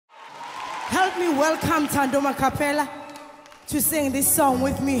Help me welcome Tandoma Capella to sing this song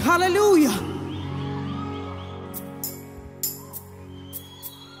with me. Hallelujah.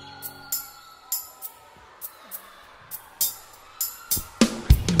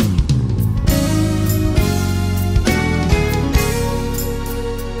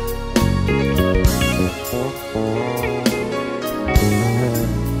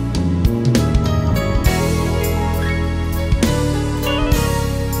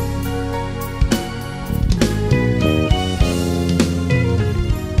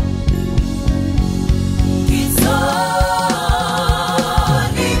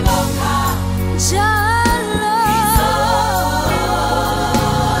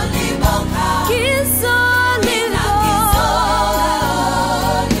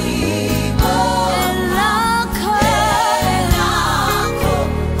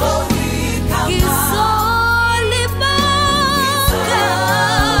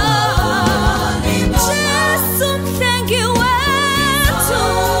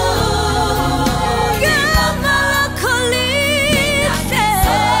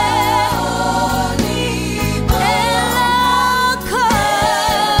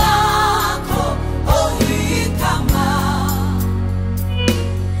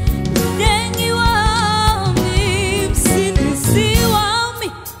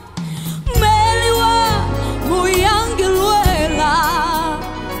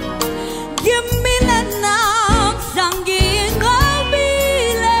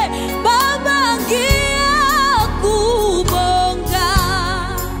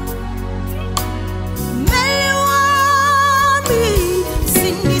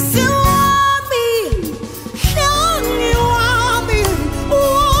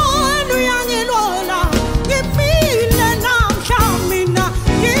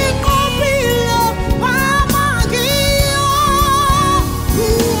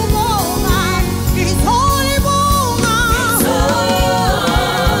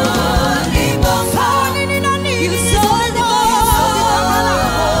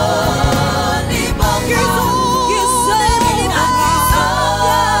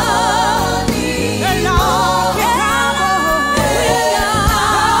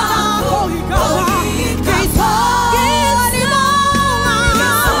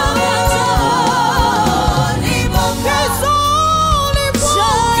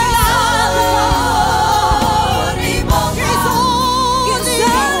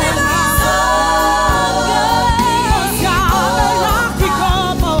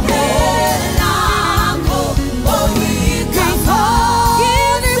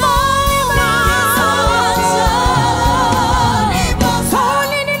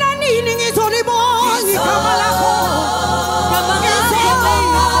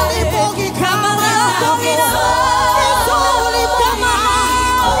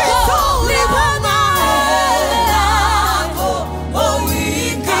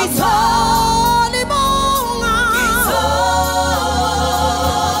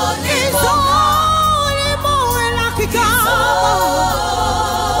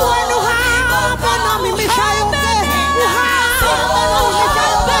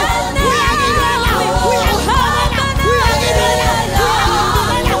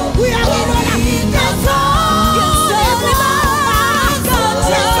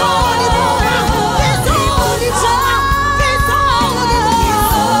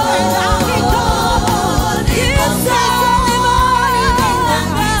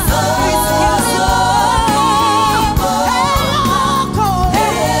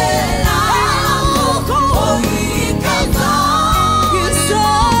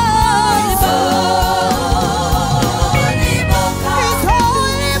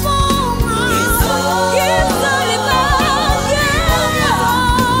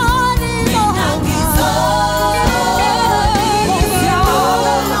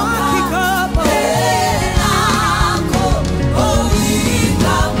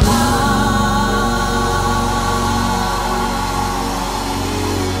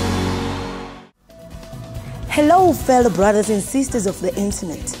 Hello fellow brothers and sisters of the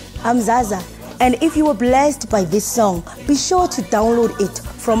internet, I'm Zaza, and if you were blessed by this song, be sure to download it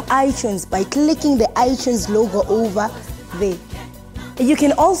from iTunes by clicking the iTunes logo over there. You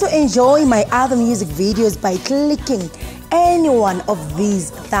can also enjoy my other music videos by clicking any one of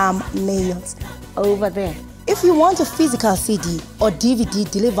these thumbnails over there. If you want a physical CD or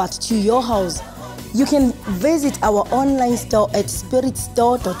DVD delivered to your house, you can visit our online store at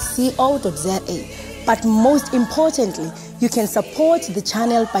spiritstore.co.za. But most importantly, you can support the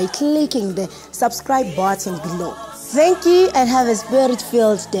channel by clicking the subscribe button below. Thank you and have a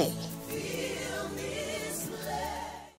spirit-filled day.